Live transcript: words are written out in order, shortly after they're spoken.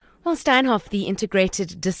Well, Steinhoff, the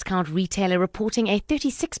integrated discount retailer, reporting a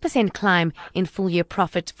 36% climb in full-year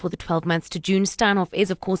profit for the 12 months to June. Steinhoff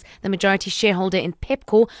is, of course, the majority shareholder in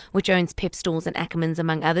Pepkor, which owns Pep Stores and Ackermans,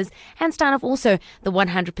 among others. And Steinhoff also the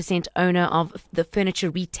 100% owner of the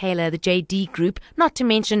furniture retailer, the JD Group, not to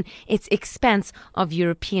mention its expanse of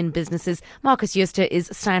European businesses. Marcus Jooste is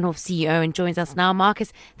Steinhoff's CEO and joins us now.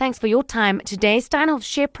 Marcus, thanks for your time today. Steinhoff's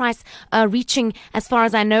share price reaching, as far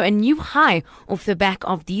as I know, a new high off the back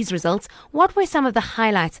of these results. What were some of the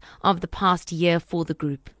highlights of the past year for the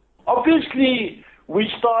group? Obviously,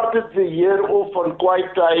 we started the year off on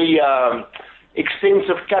quite a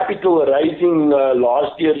extensive capital raising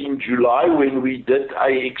last year in July, when we did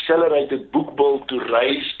a accelerated book build to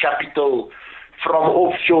raise capital from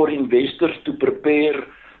offshore investors to prepare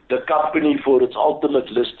the company for its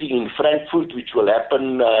ultimate listing in Frankfurt, which will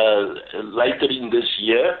happen later in this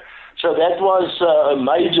year. So that was a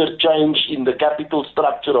major change in the capital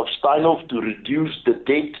structure of Steinhoff to reduce the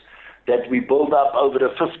debt that we built up over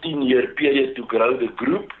a 15-year period to grow the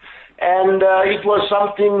group. And it was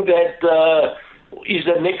something that is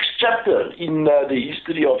the next chapter in the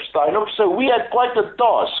history of Steinhoff. So we had quite a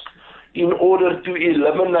task in order to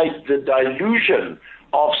eliminate the dilution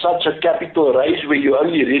of such a capital raise, where you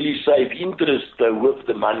only really save interest with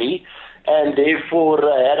the money, and therefore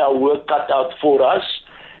had our work cut out for us.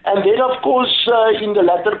 And then, of course, in the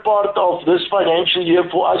latter part of this financial year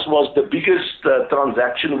for us was the biggest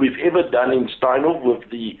transaction we've ever done in Steinhoff, with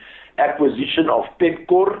the acquisition of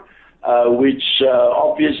Pepkor, which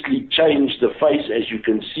obviously changed the face, as you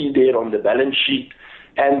can see there on the balance sheet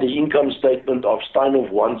and the income statement of Steinhoff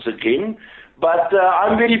once again. But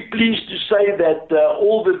I'm very pleased to say that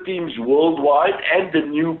all the teams worldwide and the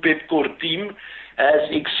new Pepkor team has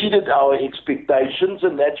exceeded our expectations,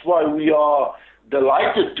 and that's why we are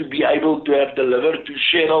delighted to be able to have delivered to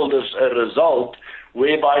shareholders a result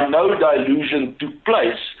whereby no dilution took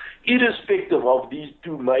place, irrespective of these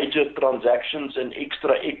two major transactions and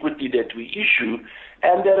extra equity that we issue,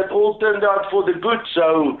 and that it all turned out for the good.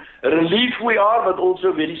 So relief we are, but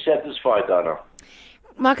also very satisfied, Anna.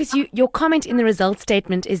 Marcus, your comment in the results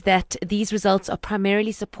statement is that these results are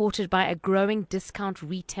primarily supported by a growing discount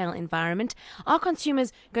retail environment. Are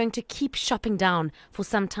consumers going to keep shopping down for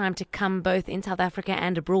some time to come, both in South Africa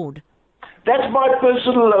and abroad? That's my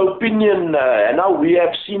personal opinion. Now we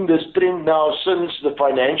have seen this trend now since the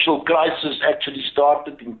financial crisis actually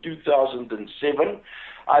started in 2007.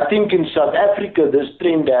 I think in South Africa this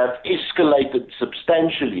trend has escalated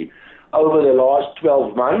substantially over the last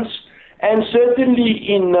 12 months. And certainly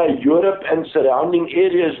in Europe and surrounding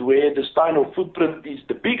areas where the Steinhoff footprint is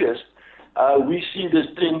the biggest, we see this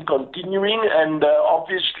trend continuing, and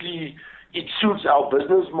obviously it suits our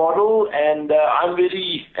business model, and I'm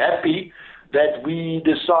very happy that we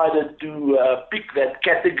decided to pick that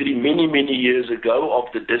category many years ago of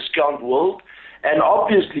the discount world. And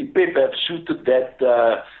obviously Pep have suited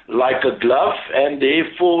that like a glove, and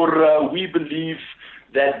therefore we believe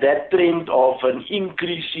that trend of an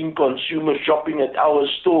increasing consumer shopping at our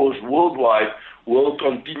stores worldwide will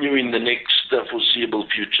continue in the next foreseeable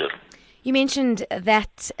future. You mentioned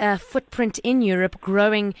that footprint in Europe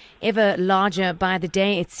growing ever larger by the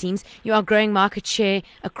day, it seems. You are growing market share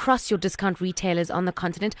across your discount retailers on the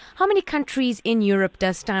continent. How many countries in Europe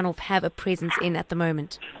does Steinhoff have a presence in at the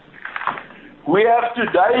moment? We have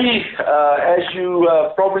today, as you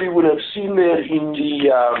probably would have seen there in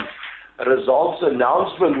the results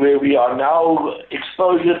announcement, where we are now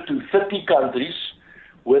exposure to 30 countries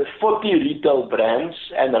with 40 retail brands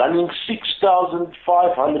and running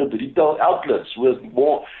 6,500 retail outlets with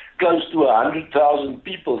more close to 100,000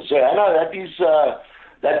 people. So Anna,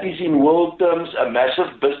 that is in world terms a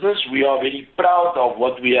massive business. We are very proud of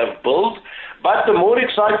what we have built. But the more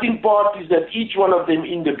exciting part is that each one of them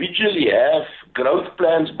individually have growth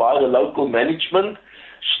plans by the local management,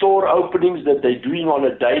 store openings that they're doing on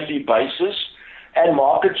a daily basis, and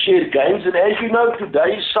market share gains. And as you know,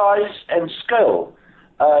 today's size and scale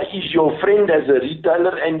is your friend as a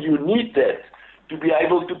retailer, and you need that to be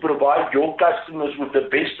able to provide your customers with the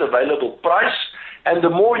best available price. And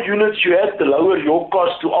the more units you have, the lower your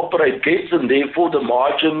cost to operate gets, and therefore the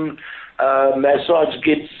margin massage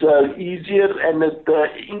gets easier, and it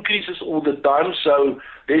increases all the time. So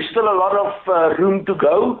there's still a lot of room to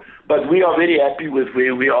go, but we are very happy with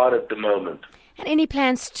where we are at the moment. And any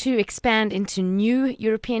plans to expand into new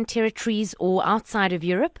European territories or outside of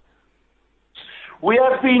Europe? We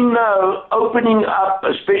have been opening up,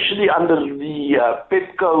 especially under the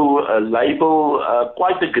Pepco label,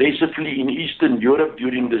 quite aggressively in Eastern Europe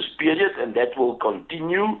during this period, and that will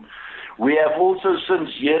continue. We have also since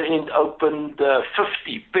year-end opened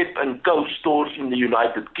 50 Pep & Co stores in the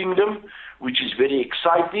United Kingdom, which is very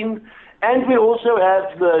exciting. And we also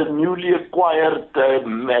have the newly acquired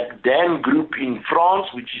McDan Group in France,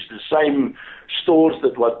 which is the same stores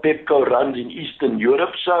that what Pepco runs in Eastern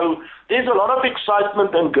Europe. So there's a lot of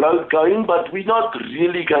excitement and growth going, but we're not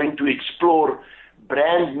really going to explore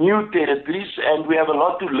brand new territories, and we have a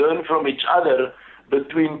lot to learn from each other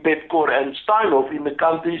between Pepkor and Steinhoff in the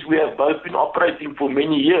countries we have both been operating for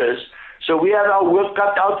many years. So we have our work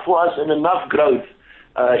cut out for us and enough growth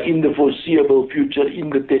in the foreseeable future in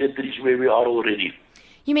the territories where we are already.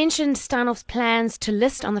 You mentioned Steinhoff's plans to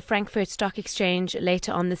list on the Frankfurt Stock Exchange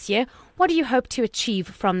later on this year. What do you hope to achieve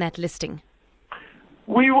from that listing?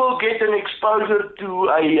 We will get an exposure to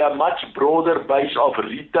a much broader base of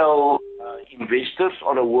retail investors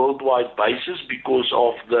on a worldwide basis because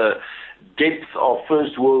of the depth of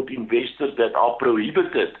first world investors that are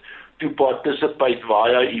prohibited to participate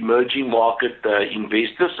via emerging market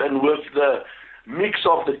investors. And with the mix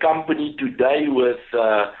of the company today with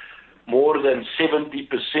more than 70%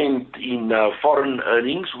 in foreign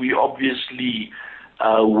earnings, we obviously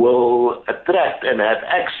will attract and have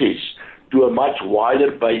access to a much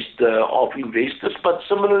wider base of investors, but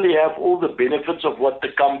similarly have all the benefits of what the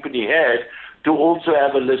company had to also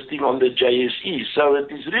have a listing on the JSE. So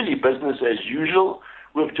it is really business as usual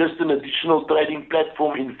with just an additional trading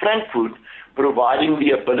platform in Frankfurt, providing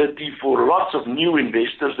the ability for lots of new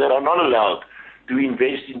investors that are not allowed to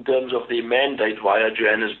invest in terms of their mandate via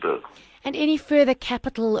Johannesburg. And any further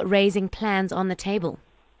capital raising plans on the table?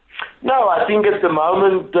 No, I think at the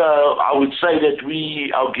moment I would say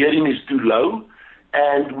that our gearing is too low,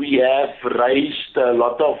 and we have raised a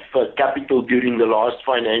lot of capital during the last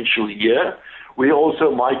financial year. We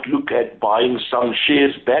also might look at buying some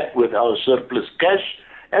shares back with our surplus cash,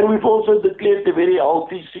 and we've also declared a very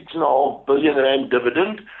healthy 6.5 billion rand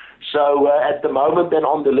dividend. So at the moment and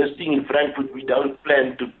on the listing in Frankfurt, we don't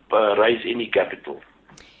plan to raise any capital.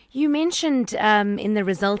 You mentioned, in the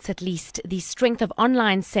results at least, the strength of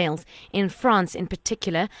online sales in France in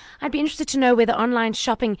particular. I'd be interested to know whether online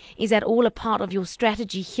shopping is at all a part of your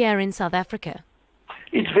strategy here in South Africa.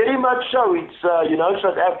 It's very much so. It's,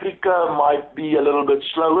 South Africa might be a little bit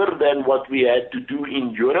slower than what we had to do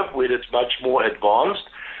in Europe, where it's much more advanced.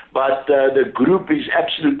 But the group is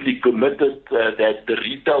absolutely committed that the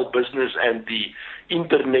retail business and the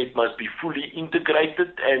internet must be fully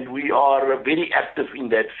integrated, and we are very active in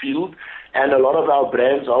that field. And a lot of our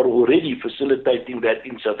brands are already facilitating that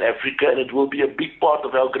in South Africa, and it will be a big part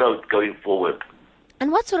of our growth going forward.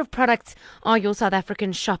 And what sort of products are your South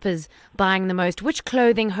African shoppers buying the most? Which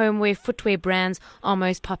clothing, homeware, footwear brands are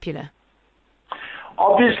most popular?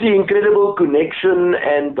 Obviously, Incredible Connection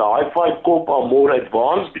and the Hi-Fi Corp are more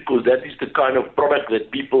advanced because that is the kind of product that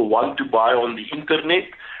people want to buy on the internet,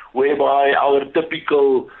 whereby our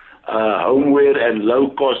typical homeware and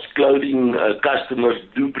low-cost clothing customers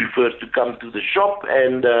do prefer to come to the shop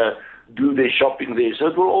and do their shopping there. So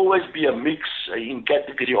it will always be a mix in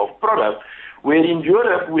category of product, where in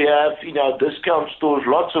Europe we have in our discount stores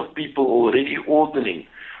lots of people already ordering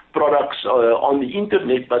products on the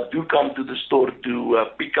internet, but do come to the store to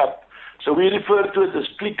pick up. So we refer to it as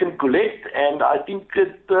click and collect, and I think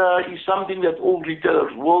it is something that all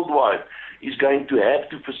retailers worldwide is going to have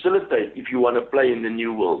to facilitate if you want to play in the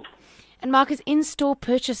new world. And Marcus, in-store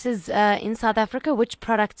purchases in South Africa, which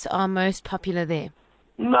products are most popular there?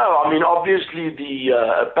 No, I mean, obviously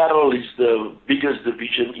the apparel is the biggest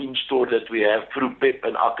division in-store that we have through Pep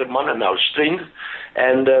and Ackerman and our strength.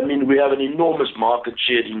 And, I mean, we have an enormous market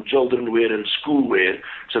share in children wear and school wear.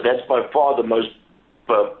 So that's by far the most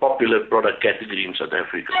popular product category in South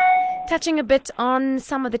Africa. Touching a bit on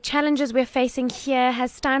some of the challenges we're facing here,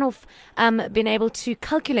 has Steinhoff been able to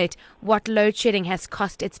calculate what load shedding has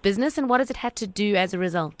cost its business, and what has it had to do as a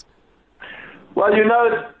result? Well,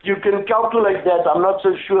 you can calculate that. I'm not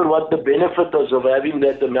so sure what the benefit is of having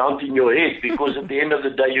that amount in your head, because at the end of the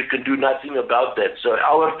day, you can do nothing about that. So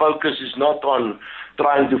our focus is not on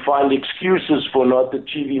trying to find excuses for not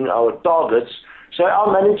achieving our targets. So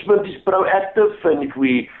our management is proactive, and if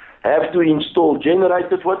we have to install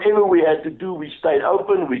generators, whatever we had to do, we stayed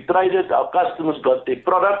open, we traded, our customers got their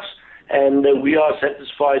products, and we are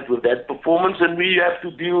satisfied with that performance, and we have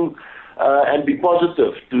to deal and be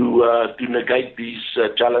positive to negate these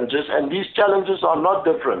challenges. And these challenges are not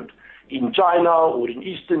different in China or in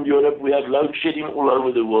Eastern Europe. We have load shedding all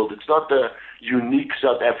over the world. It's not a unique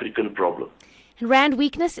South African problem. And Rand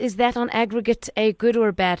weakness, is that on aggregate a good or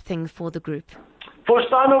a bad thing for the group? For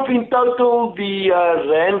Steinhoff in total, the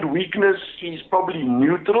Rand weakness is probably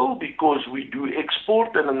neutral because we do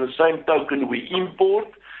export, and on the same token we import.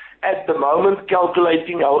 at the moment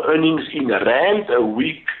calculating our earnings in rand. A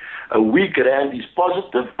weak rand is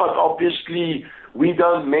positive, but obviously we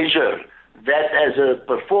don't measure that as a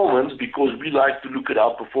performance because we like to look at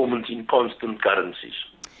our performance in constant currencies.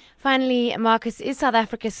 Finally, Marcus, is South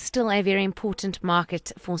Africa still a very important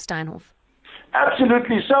market for Steinhoff?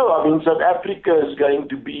 Absolutely so. I mean, South Africa is going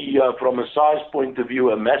to be, from a size point of view,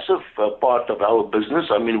 a massive part of our business.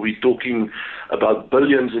 I mean, we're talking about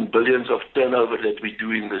billions and billions of turnover that we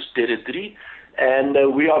do in this territory.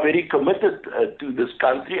 And we are very committed to this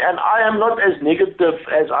country. And I am not as negative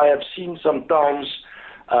as I have seen sometimes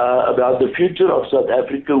about the future of South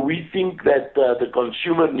Africa. We think that the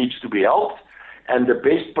consumer needs to be helped and the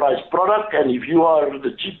best price product, and if you are the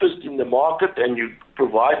cheapest in the market and you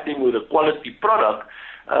provide them with a quality product,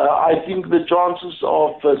 I think the chances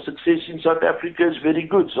of success in South Africa is very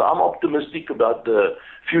good. So I'm optimistic about the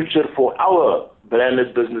future for our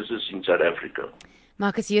branded businesses in South Africa.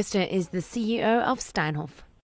 Marcus Jooste is the CEO of Steinhoff.